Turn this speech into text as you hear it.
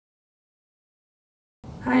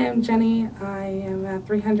Hi, I'm Jenny. I am at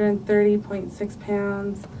 330.6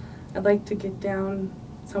 pounds. I'd like to get down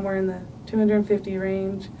somewhere in the 250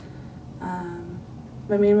 range.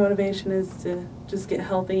 My main motivation is to just get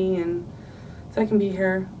healthy and so I can be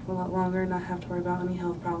here a lot longer and not have to worry about any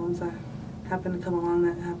health problems that happen to come along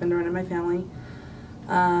that happen to run in my family.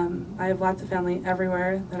 I have lots of family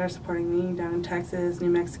everywhere that are supporting me, down in Texas,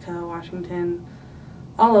 New Mexico, Washington,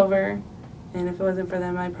 all over. And if it wasn't for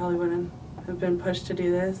them, I probably wouldn't have been pushed to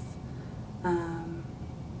do this. I'm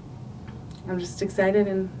just excited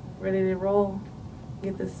and ready to roll,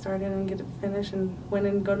 get this started and get it finished and win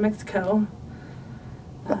and go to Mexico.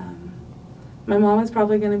 My mom is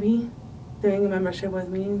probably going to be doing a membership with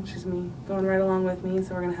me. She's going right along with me,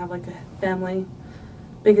 so we're going to have like a family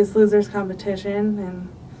Biggest Losers competition, and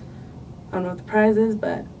I don't know what the prize is,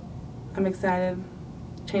 but I'm excited.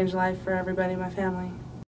 Change life for everybody in my family.